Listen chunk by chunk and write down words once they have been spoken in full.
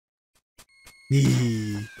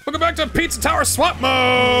Welcome back to Pizza Tower swap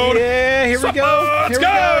mode! Yeah, here we go. Let's go!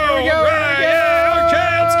 Right, yeah,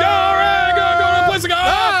 okay, let's go! Alright, go to the place to go!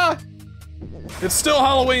 Ah! It's still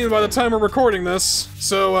Halloween by the time we're recording this,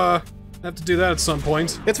 so, I have to do that at some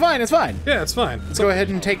point. It's fine, it's fine. Yeah, it's fine. Let's go ahead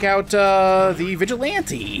and take out, the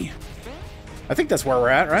Vigilante. I think that's where we're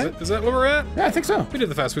at, right? Is that where we're at? Yeah, I think so. We did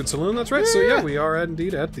the fast food saloon, that's right. Yeah. So yeah, we are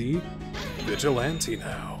indeed at the Vigilante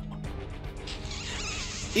now.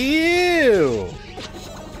 Ew!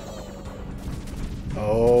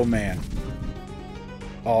 Oh, man.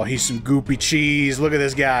 Oh, he's some goopy cheese. Look at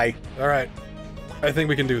this guy. Alright. I think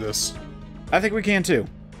we can do this. I think we can, too.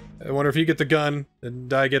 I wonder if you get the gun,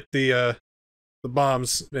 and I get the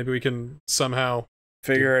bombs. Maybe we can somehow...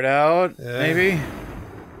 Figure it out, maybe?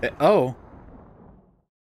 Oh.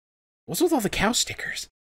 What's with all the cow stickers?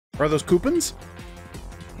 Are those coupons?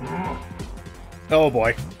 Oh,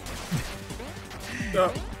 boy.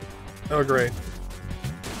 Oh, great.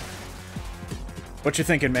 What you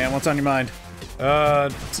thinking, man? What's on your mind?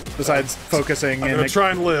 Besides focusing I'm and... gonna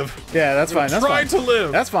try and live. Yeah, that's fine, that's fine. Try to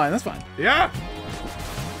live! That's fine, that's fine. Yeah!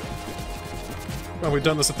 Well, we've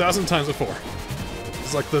done this 1,000 times before.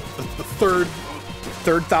 It's like the third...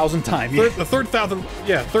 Third thousand time. Yeah. The third thousand...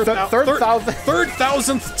 Yeah, third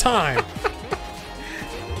thousandth time!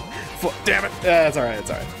 Damn it! That's alright, it's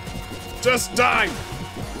alright. Just die!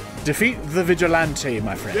 Defeat the Vigilante,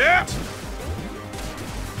 my friend. Yeah!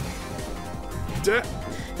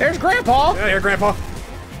 There's Grandpa! Yeah, here, Grandpa.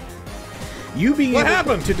 You being what able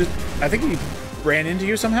happened? to I think he ran into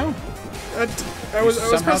you somehow? I was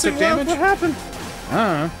somehow pressing took damage? What happened?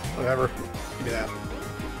 Whatever. Give me that.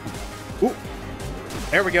 Ooh.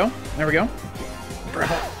 There we go. There we go.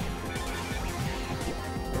 Grandpa.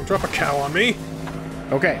 Don't drop a cow on me.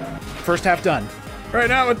 Okay. First half done. Right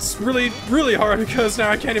now it's really, really hard because now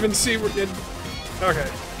I can't even see where it... Okay.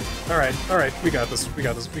 Alright. We got this. We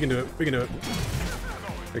got this. We can do it. We can do it.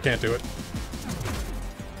 We can't do it.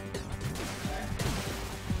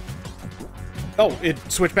 Oh, it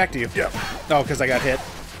switched back to you. Yeah. Oh, because I got hit.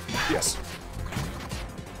 Yes.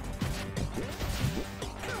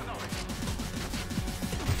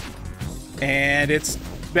 And it's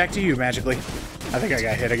back to you magically. I think I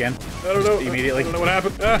got hit again. I don't know. Immediately. I don't know what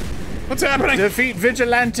happened. What's happening? Defeat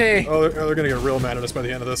Vigilante! Oh, they're gonna get real mad at us by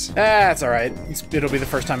the end of this. That's alright. It'll be the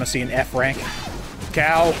first time I see an F rank.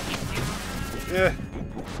 Cow. Yeah.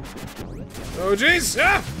 Oh, jeez!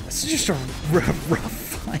 Yeah! This is just a rough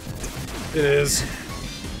fight. It is.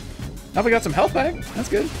 Oh, we got some health back. That's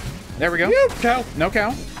good. There we go. Yep, cow. No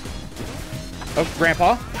cow. Oh,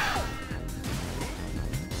 Grandpa.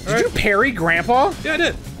 Did you parry Grandpa? Yeah, I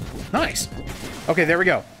did. Nice. Okay, there we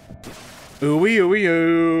go. Ooey, ooey,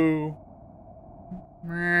 ooh.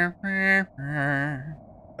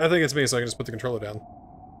 I think it's me, so I can just put the controller down.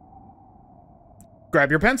 Grab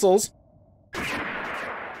your pencils.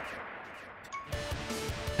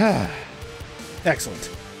 Excellent.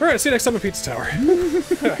 Alright, see you next time at Pizza Tower.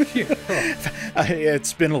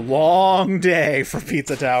 It's been a long day for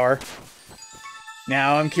Pizza Tower.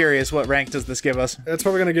 Now I'm curious, what rank does this give us? It's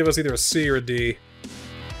probably gonna give us either a C or a D.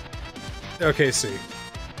 Okay, C.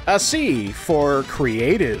 A C for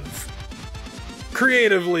creative.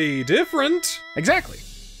 Creatively different. Exactly.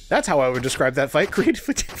 That's how I would describe that fight.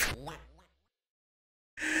 Creatively different.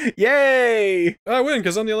 Yay! I win,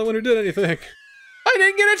 because I'm the only one who did anything. I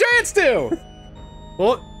didn't get a chance to!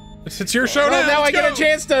 Well, it's your show now. Now I get a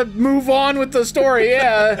chance to move on with the story,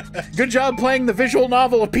 yeah. Good job playing the visual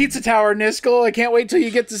novel of Pizza Tower, TheNSCL. I can't wait till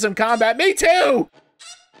you get to some combat. Me too!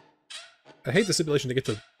 I hate the stipulation to get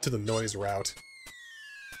to the noise route.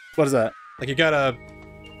 What is that? Like you gotta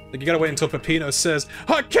wait until Peppino says,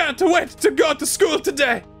 "I can't wait to go to school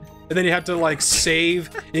today," and then you have to like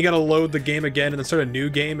save, and you gotta load the game again, and then start a new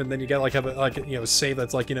game, and then you gotta like have a save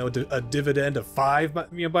that's like a dividend of 5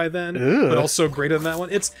 by then, but also greater than that one.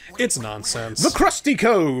 It's nonsense. The Krusty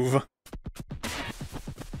Cove.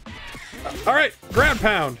 All right, ground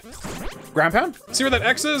pound. Ground pound? See where that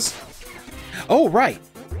X is? Oh right.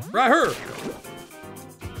 Right here.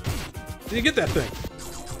 Did you get that thing?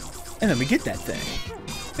 And then we get that thing.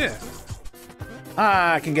 Yeah.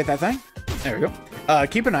 I can get that thing. There we go.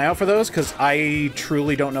 Keep an eye out for those, because I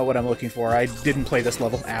truly don't know what I'm looking for. I didn't play this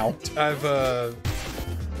level. Ow. I've,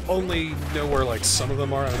 only know where, like, some of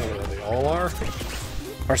them are. I don't know where they all are.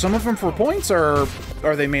 Are some of them for points, or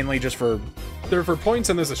are they mainly just for... They're for points,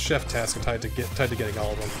 and there's a chef task tied to getting all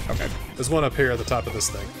of them. Okay. There's one up here at the top of this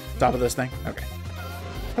thing. Top of this thing? Okay.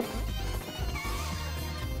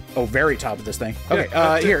 Oh, very top of this thing. Okay,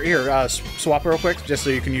 Yeah, here, swap real quick, just so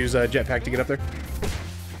you can use jetpack to get up there.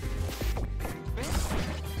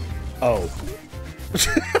 Oh.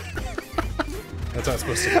 That's how it's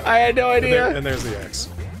supposed to go. I had no idea. And there's the X.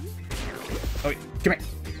 Oh, come here.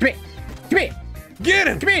 Come here. Come here. Get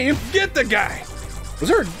him! Come here, you. Get the guy! Was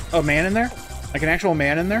there a man in there? Like an actual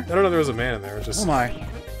man in there? I don't know if there was a man in there. It's just... Oh my.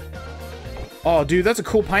 Oh, dude, that's a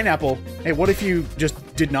cool pineapple. Hey, what if you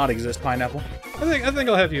just did not exist, pineapple? I think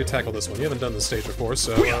I'll have you tackle this one. You haven't done this stage before,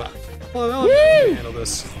 so I'll handle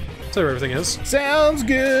this. That's where everything is. Sounds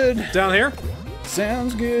good. Down here.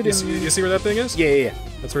 Sounds good. You see where that thing is? Yeah.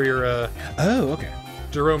 That's where your Oh, okay.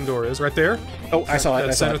 Jerome door is, right there. Oh, I saw it.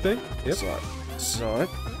 That center thing. Yep. Saw it.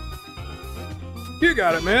 You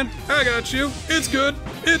got it, man. I got you. It's good.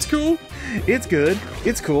 It's cool. It's good.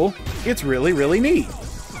 It's cool. It's really, really neat.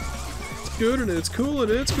 It's good and it's cool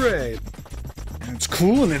and it's great. It's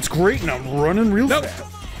cool and it's great, and I'm running real fast.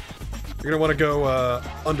 You're gonna want to go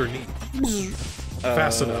underneath.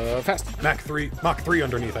 Fast enough. Fast. Mach 3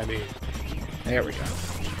 underneath, I mean. There we go.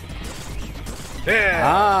 Yeah.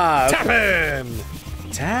 Ah. Tapping.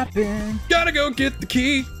 Tapping. Gotta go get the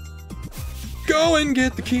key. Go and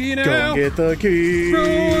get the key now. Go get the key. Go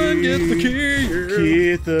and get the key.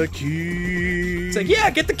 Get the key. It's like, yeah,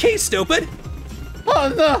 get the key, stupid.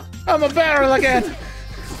 Oh no! I'm a barrel again.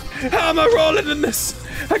 How am I rolling in this?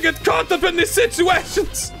 I get caught up in these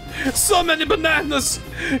situations. So many bananas.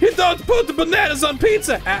 You don't put the bananas on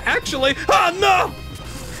pizza. Actually, oh no!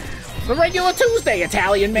 The regular Tuesday,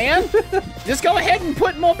 Italian man. Just go ahead and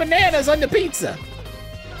put more bananas on the pizza.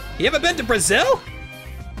 You ever been to Brazil?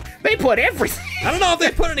 They put everything. I don't know if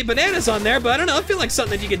they put any bananas on there, but I don't know. I feel like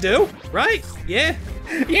something that you could do, right? Yeah.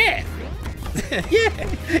 Yeah.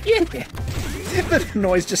 Yeah. The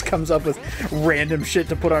noise just comes up with random shit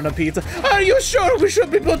to put on a pizza. Are you sure we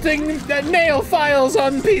should be putting nail files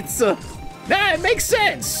on pizza? That makes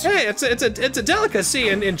sense. Hey, it's a delicacy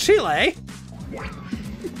in Chile.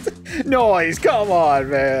 Noise, come on,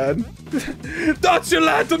 man. Don't you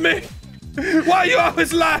lie to me. Why you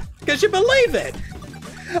always lie? Because you believe it.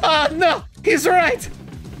 Oh no, he's right.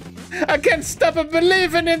 I can't stop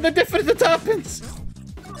believing in the different toppings.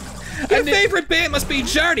 Your favorite band must be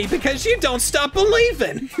Journey because you don't stop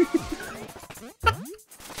believing.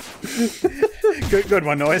 Good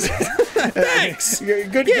one, Noise. Thanks.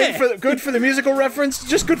 Good for the musical reference.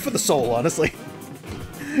 Just good for the soul, honestly.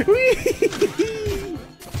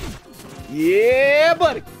 Yeah,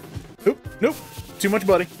 buddy. Nope. Too much,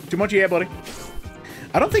 buddy. Too much, yeah, buddy.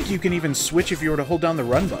 I don't think you can even switch if you were to hold down the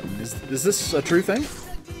run button. Is this a true thing?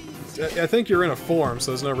 I think you're in a form, so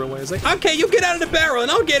there's no real way. It's like, okay, you get out of the barrel and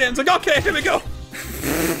I'll get in. It's like, okay, here we go.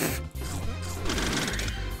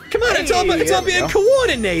 Come on, it's all being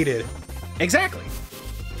coordinated. Exactly.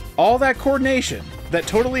 All that coordination that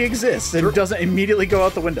totally exists and doesn't immediately go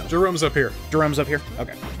out the window. Jerome's up here. Jerome's up here?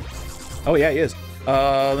 Okay. Oh, yeah, he is.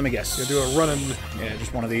 Let me guess. You do a running. Yeah,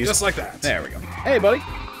 just one of these. Just like that. There we go. Hey, buddy.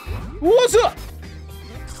 What's up?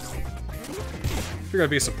 You're gonna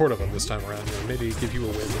be supportive of this time around. You know, maybe give you a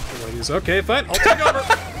win with one of these. Okay, fine. I'll take over.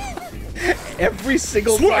 Every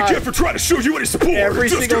single time. That's what I get for trying to show you any support. Every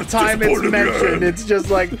single time it's mentioned, it's just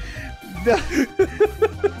like.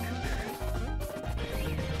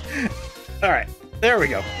 All right, there we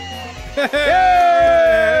go. Yay!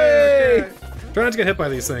 Okay. Try not to get hit by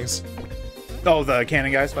these things. Oh, the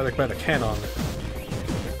cannon guys? By the cannon.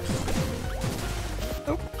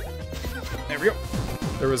 Oh. There we go.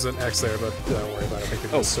 There was an X there, but don't worry about it. I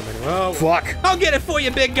think there's so many. Oh, fuck. I'll get it for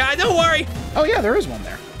you, big guy. Don't worry. Oh, yeah, there is one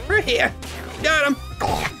there. Right here. Got him.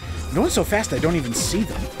 Going so fast I don't even see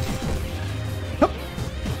them. Oh.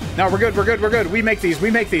 No, we're good. We make these.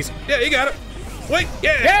 Yeah, you got it. Wait,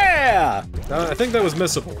 yeah. Yeah! I think that was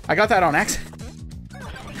missable. I got that on accident.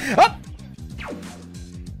 Oh!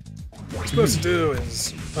 What we're supposed to do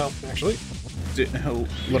is, well, actually, a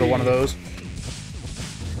little one of those.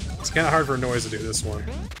 It's kind of hard for a Noise to do this one.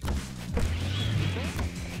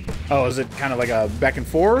 Oh, is it kind of like a back and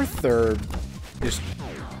forth, or just...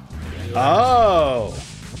 Oh!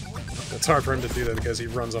 It's hard for him to do that because he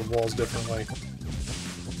runs on walls differently.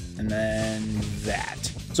 And then that.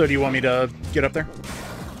 So do you want me to get up there?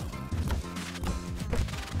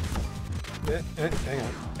 Hang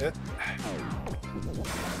on.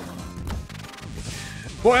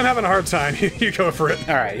 Boy, I'm having a hard time. You go for it.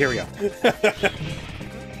 All right, here we go.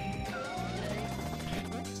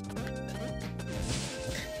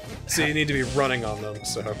 So you need to be running on them,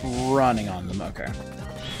 so... Running on them, okay.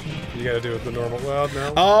 You gotta do it the normal... Well,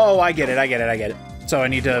 no. Oh, I get it. So I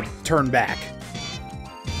need to turn back.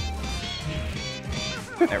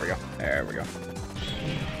 There we go.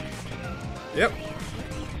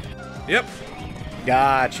 Yep.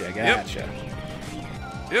 Gotcha.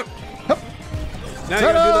 Yep. Now you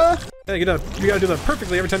gotta do that. Yeah, you gotta do that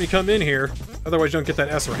perfectly every time you come in here. Otherwise, you don't get that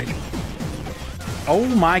S rank. Oh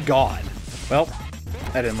my god. Well,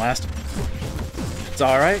 that didn't last. It's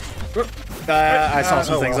alright. I saw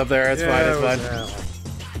some things up there. It's fine, it's fine.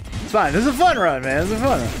 It's fine. This is a fun run, man. This is a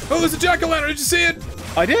fun run. Oh, there's a jack-o'-lantern. Did you see it?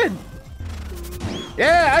 I did.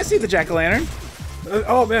 Yeah, I see the jack-o'-lantern.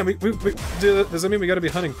 Oh man, does that mean we gotta be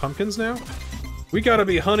hunting pumpkins now? We gotta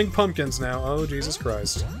be hunting pumpkins now. Oh, Jesus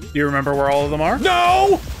Christ. Do you remember where all of them are?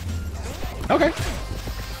 No! Okay.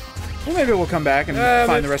 Well, maybe we'll come back and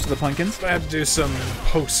find the rest of the pumpkins. I have to do some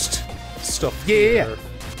post stuff. Yeah.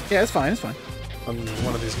 Yeah, it's fine, it's fine. On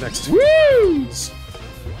one of these next Woo!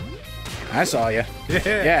 I saw you. Yeah.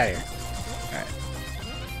 Yeah. Alright.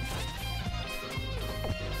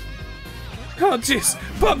 Oh, jeez.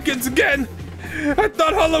 Pumpkins again! I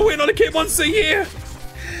thought Halloween only came once a year!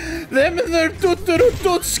 Them and their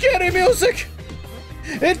toot scary music!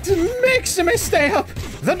 It makes me stay up!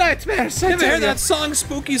 The nightmares, You ever heard that song,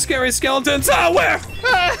 Spooky Scary Skeletons? Ah, where?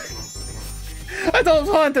 I don't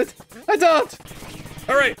want it! I don't!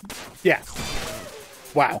 Alright. Yeah.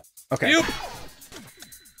 Wow. Okay. Yup.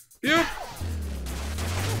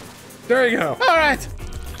 There you go. Alright!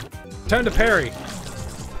 Time to parry.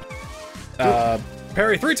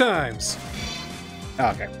 Parry 3 times.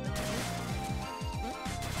 Okay.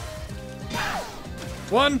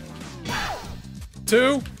 1,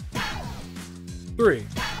 2, 3.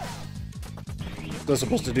 Was I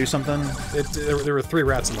supposed to do something? There were 3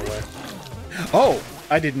 rats in the way. Oh!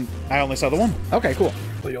 I only saw the one. Okay, cool.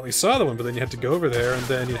 Well, you only saw the one, but then you had to go over there, and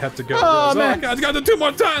then you'd have to go. Oh, man. I got to 2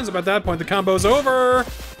 more times. About that point, the combo's over.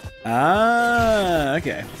 Ah,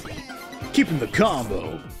 okay. Keeping the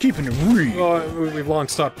combo. Keeping it real. Well, we've long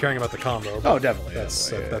stopped caring about the combo. Oh, definitely.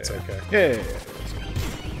 That's okay. Yeah.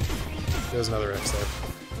 There's another X there.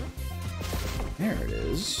 There it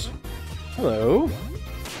is. Hello.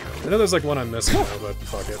 I know there's like one I'm missing, though, but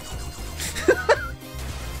fuck it.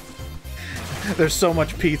 There's so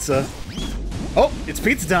much pizza. Oh, it's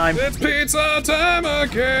pizza time. It's pizza time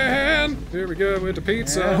again. Here we go with the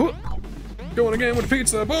pizza. Going again with the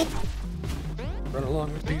pizza. Boop. Run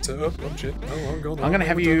along with pizza. Oh shit. Oh, I'm gonna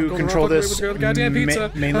have you control this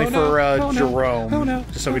mainly for Jerome,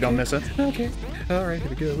 just so we don't miss it. Okay. All right, here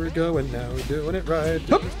we go. We're going now. We're doing it right.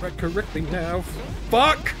 Doing it right correctly now.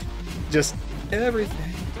 Fuck. Just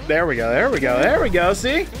everything. There we go. There we go. There we go.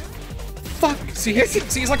 See? Fuck. See,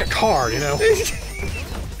 he's like a car, you know.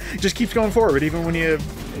 Just keeps going forward, even when you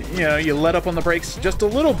let up on the brakes just a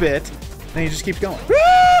little bit, and he just keeps going.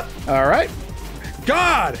 All right.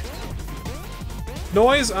 God.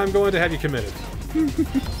 Noise, I'm going to have you committed.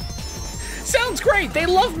 Sounds great. They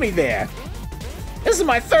love me there. This is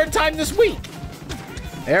my 3rd time this week.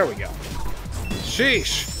 There we go.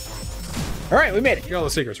 Sheesh. All right, we made it. You got all the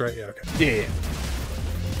secrets, right? Yeah. Okay. Yeah.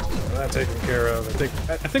 Well, that taken care of.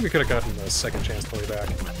 I think we could have gotten a second chance to play back.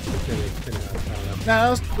 Maybe not. I don't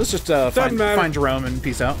know. No, let's just find Jerome and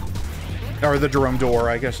peace out. Or the Jerome door,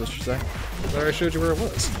 I guess I should say. I already showed you where it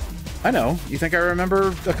was. I know. You think I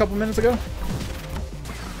remember a couple minutes ago?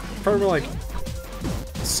 Probably more like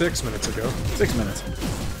 6 minutes ago. 6 minutes.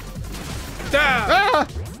 Ah!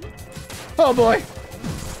 Oh boy!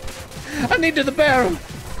 I need to the barrel!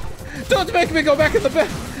 Don't make me go back in the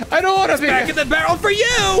barrel! I don't want to be back here. in the barrel for you!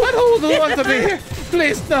 I don't want to be here!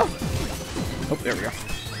 Please, no! Oh, there we go.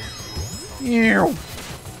 Ew.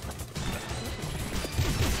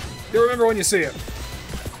 You'll remember when you see it.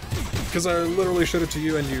 Because I literally showed it to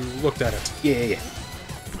you and you looked at it. Yeah.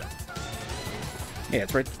 Yeah,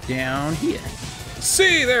 it's right down here.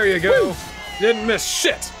 See, there you go. Woo. Didn't miss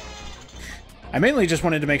shit. I mainly just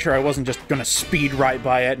wanted to make sure I wasn't just gonna speed right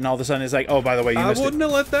by it and all of a sudden it's like, oh, by the way, you missed it. I wouldn't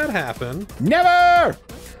have let that happen. Never!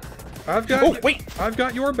 I've got. Oh, wait! I've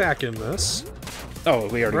got your back in this. Oh,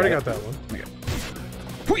 we already got that one. Okay.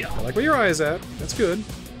 I like where your eye is at. That's good.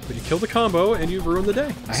 But you killed the combo and you ruined the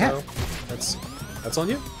day. I have. That's on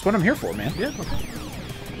you. That's what I'm here for, man. Yeah. Okay.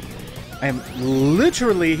 I am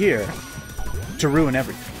literally here to ruin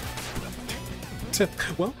everything.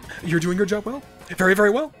 Well, you're doing your job well. Very, very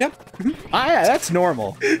well. Yep. Yeah, that's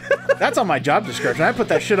normal. That's on my job description. I put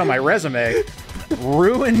that shit on my resume.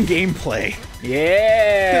 Ruin gameplay.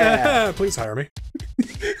 Yeah. Please hire me.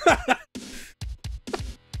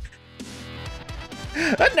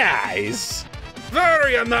 Nice.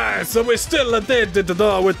 Very nice. So we still did the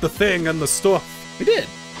door with the thing and the stuff. We did.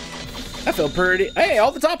 That felt pretty. Hey,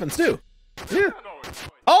 all the toppings too. Yeah.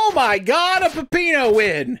 Oh my God, a Pepino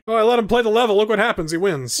win. Oh, I let him play the level. Look what happens. He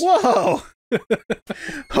wins. Whoa.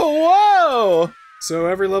 Whoa. So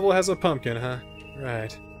every level has a pumpkin, huh?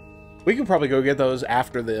 Right. We could probably go get those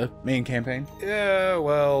after the main campaign. Yeah,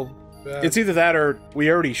 well... it's either that or we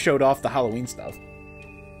already showed off the Halloween stuff.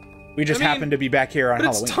 We just happen to be back here on but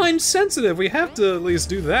Halloween. It's time sensitive. We have to at least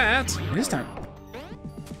do that. It is time.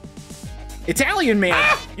 Italian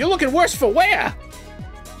man, you're looking worse for wear.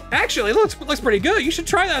 Actually, it looks pretty good. You should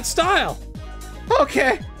try that style.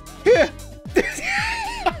 Okay, here.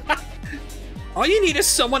 All you need is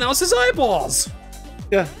someone else's eyeballs.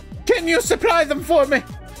 Can you supply them for me?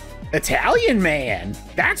 Italian man,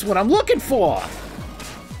 that's what I'm looking for.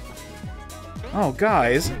 Oh,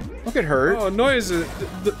 guys, look at her. Oh,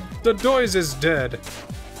 the noise is dead.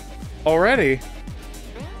 Already?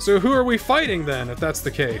 So who are we fighting then, if that's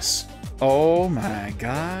the case? Oh my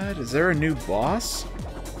god, is there a new boss?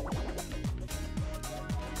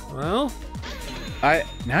 Well...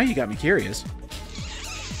 Now you got me curious.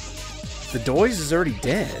 The Doise is already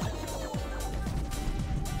dead.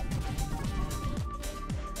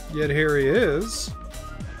 Yet here he is.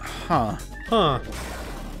 Huh. Huh.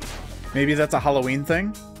 Maybe that's a Halloween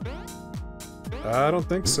thing? I don't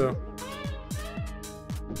think so.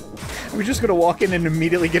 Are we just gonna walk in and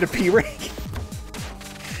immediately get a P-rank?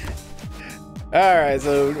 Alright,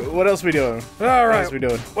 so what else are we doing? Alright. What else are we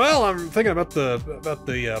doing? Well, I'm thinking about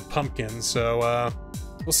the pumpkin, so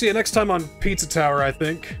we'll see you next time on Pizza Tower, I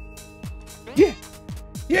think. Yeah.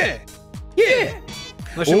 Yeah. Yeah.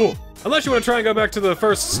 Unless you want to try and go back to the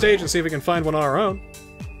first stage and see if we can find one on our own.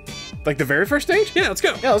 Like the very first stage? Yeah, let's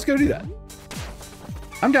go. Yeah, let's go do that.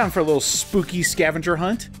 I'm down for a little spooky scavenger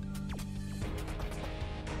hunt.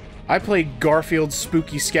 I played Garfield's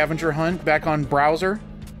Spooky Scavenger Hunt back on browser.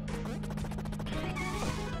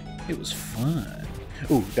 It was fun.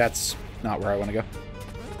 Ooh, that's not where I want to go.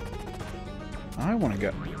 I want to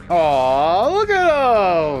go. Oh, look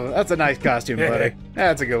at him! That's a nice costume, buddy.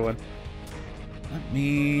 That's a good one. Let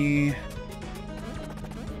me...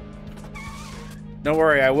 Don't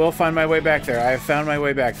worry, I will find my way back there. I have found my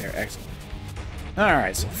way back there. Excellent.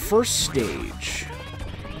 Alright, so first stage.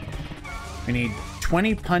 We need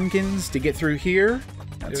 20 pumpkins to get through here.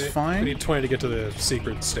 That's fine. We need 20 to get to the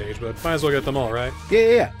secret stage, but might as well get them all, right?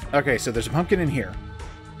 Yeah. Okay, so there's a pumpkin in here.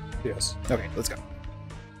 Yes. Okay, let's go.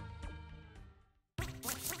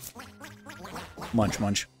 Munch,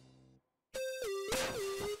 munch.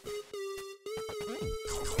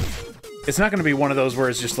 It's not going to be one of those where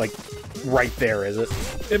it's just, like, right there, is it?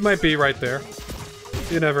 It might be right there.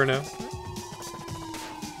 You never know.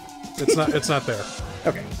 It's not there.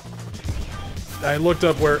 Okay. I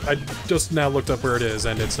just now looked up where it is,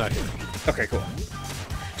 and it's not here. Okay, cool.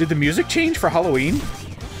 Did the music change for Halloween?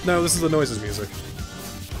 No, this is the Noises music.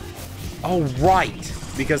 Oh, right.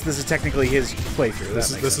 Because this is technically his playthrough.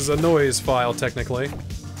 This is a noise file, technically,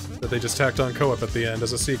 that they just tacked on co-op at the end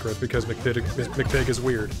as a secret, because McPig is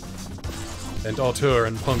weird. And auteur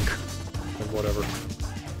and punk. And whatever.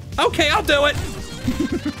 Okay, I'll do it!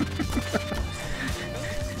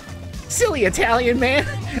 Silly Italian man!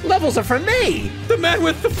 Levels are for me! The man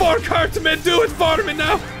with the fork heart man, do it for me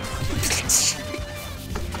now!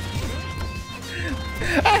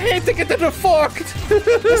 I hate to get it forked!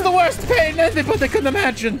 It's the worst pain anybody can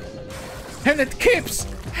imagine! And it keeps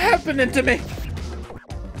happening to me!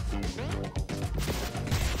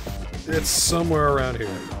 It's somewhere around here.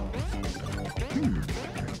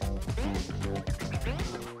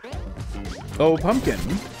 Oh, pumpkin.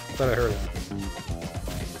 Thought I heard it.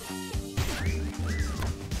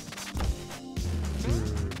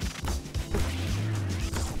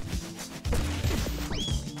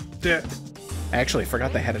 Yeah. I actually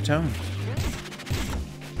forgot they had a tone.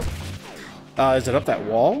 Is it up that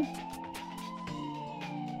wall?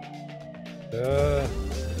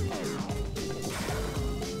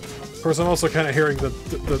 Of course, I'm also kind of hearing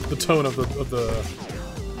the tone of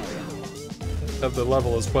the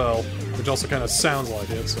level as well, which also kind of sounds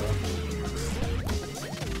like it. So.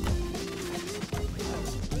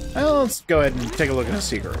 Well, let's go ahead and take a look at the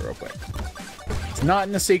secret real quick. It's not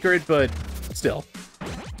in the secret, but still.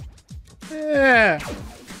 Yeah.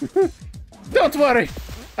 Don't worry.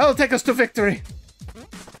 I'll take us to victory.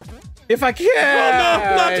 If I can. Oh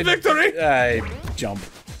no, not victory! I jump.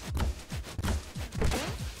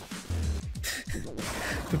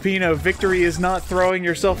 Peppino, victory is not throwing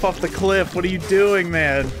yourself off the cliff. What are you doing,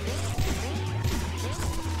 man?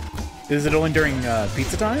 Is it only during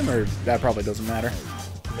pizza time, or that probably doesn't matter?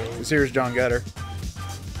 Because here's John Gutter.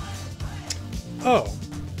 Oh.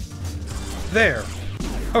 There.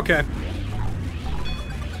 Okay.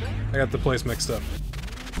 I got the place mixed up.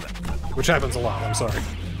 Which happens a lot, I'm sorry.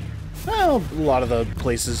 Well, a lot of the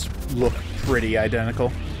places look pretty identical.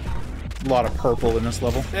 A lot of purple in this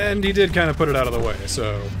level. And he did kind of put it out of the way,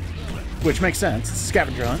 so... Which makes sense. It's a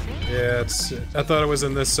scavenger hunt. Yeah, it's... I thought it was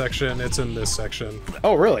in this section. It's in this section.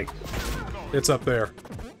 Oh, really? It's up there.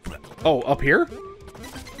 Oh, up here?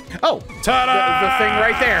 Oh! Ta-da! The thing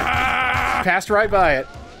right there. Passed right by it.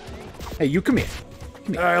 Hey, you come here.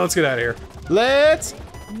 All right, let's get out of here. Let's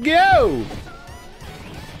go!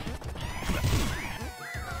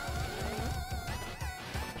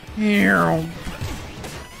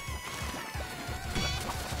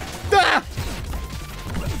 Ah!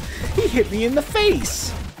 He hit me in the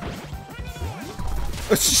face.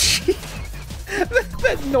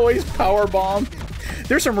 That noise power bomb.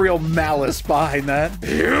 There's some real malice behind that.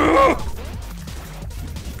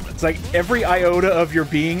 It's like every iota of your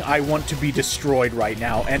being, I want to be destroyed right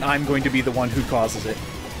now, and I'm going to be the one who causes it.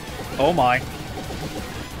 Oh my.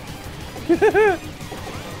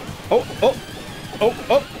 Oh.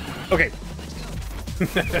 Okay.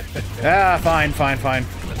 Fine.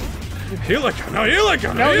 You let go. No, you let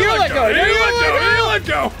go. No, you let go. No, you let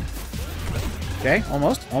go. Okay,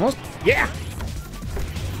 almost. Yeah.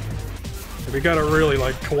 We gotta really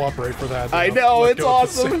like cooperate for that. I know, it's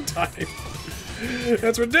awesome.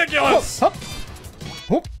 That's ridiculous. Hup.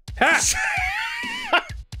 Ha!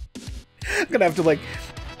 I'm gonna have to like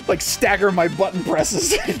stagger my button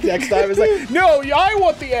presses next time. It's like, no, I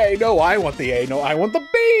want the A. No, I want the A. No, I want the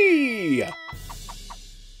B.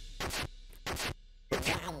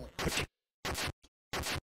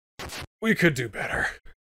 We could do better.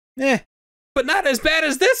 Eh. But not as bad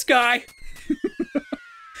as this guy.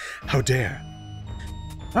 How dare.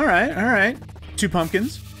 All right. 2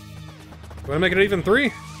 pumpkins. Want to make it even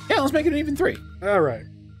 3? Yeah, let's make it an even 3. All right.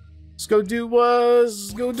 Let's go do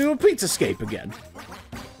a pizza scape again.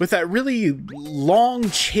 With that really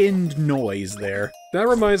long-chinned noise there. That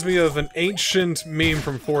reminds me of an ancient meme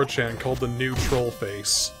from 4chan called the new troll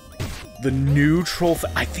face. The new troll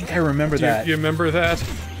I think I remember that. You remember that?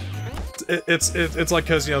 It's like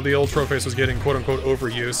because, you know, the old troll face was getting quote-unquote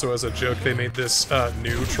overused, so as a joke they made this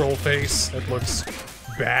new troll face that looks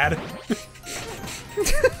bad.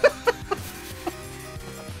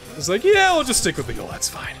 It's like, yeah, we'll just stick with the old, that's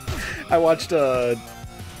fine. I watched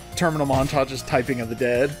Terminal Montage's Typing of the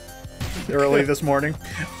Dead early this morning.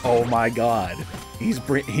 Oh my god. He's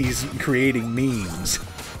creating memes.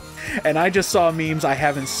 And I just saw memes I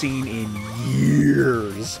haven't seen in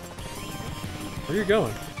years. Where are you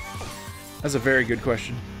going? That's a very good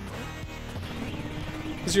question.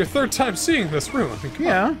 This is your 3rd time seeing this room. I mean, come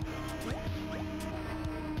on.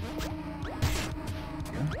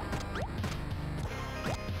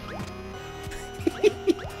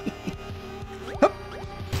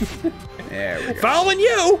 There we go. Following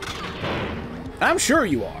you! I'm sure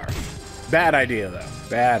you are. Bad idea, though.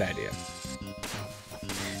 Bad idea.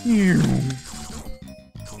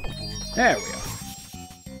 There we go.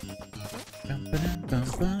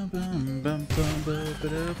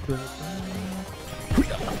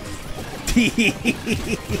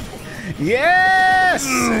 Yes!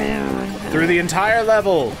 Through the entire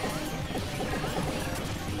level.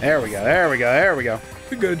 There we go.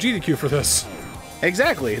 We go to GDQ for this.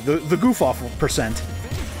 Exactly, the goof-off percent.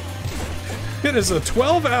 It is a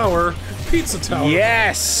 12-hour pizza tower.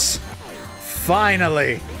 Yes!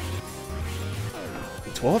 Finally!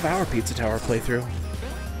 12-hour pizza tower playthrough.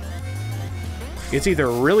 It's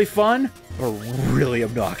either really fun or really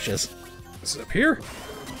obnoxious. Is it up here?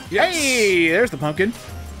 Yes. Hey! There's the pumpkin.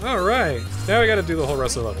 Alright. Now we gotta do the whole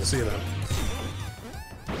rest of the level. See you then.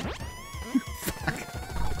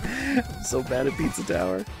 I'm so bad at pizza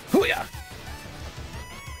tower. Hoo-yah!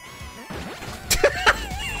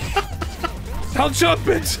 I'll jump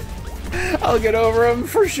it! I'll get over him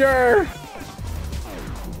for sure.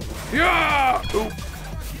 Yeah! Ooh.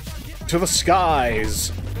 To the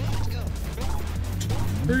skies.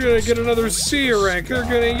 We're gonna get another C rank. They're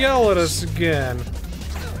gonna yell at us again.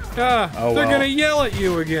 Oh, they're well. gonna yell at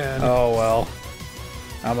you again. Oh well.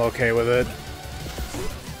 I'm okay with it.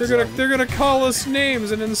 They're gonna call us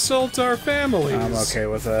names and insult our families. I'm okay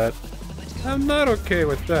with that. I'm not okay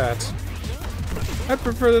with that. I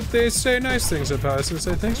prefer that they say nice things about us and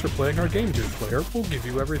say, thanks for playing our game, dude player. We'll give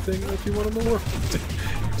you everything that you want in the world.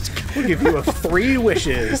 We'll give you 3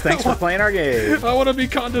 wishes. Thanks for playing our game. I want to be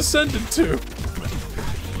condescended to.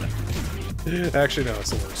 Actually, no,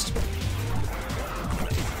 it's the worst.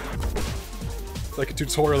 Like a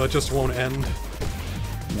tutorial that just won't end.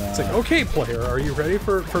 It's like, okay, player, are you ready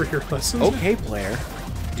for your lessons? Okay, player.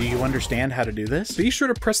 Do you understand how to do this? Be sure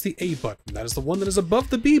to press the A button. That is the one that is above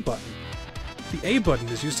the B button. The A button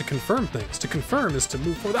is used to confirm things. To confirm is to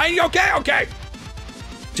move forward. Okay!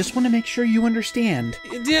 Just want to make sure you understand.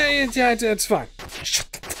 Yeah, it's fine.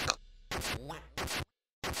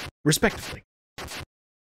 Respectfully.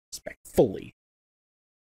 Respectfully.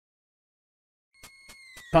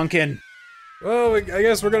 Pumpkin. Well, I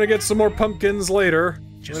guess we're gonna get some more pumpkins later.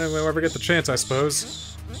 Whenever we ever get the chance, I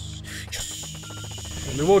suppose.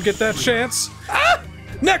 Maybe we'll get that chance. Ah!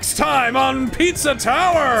 Next time on Pizza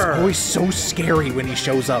Tower! Always so scary when he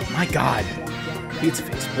shows up. My God. Pizza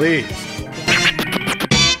Face, please.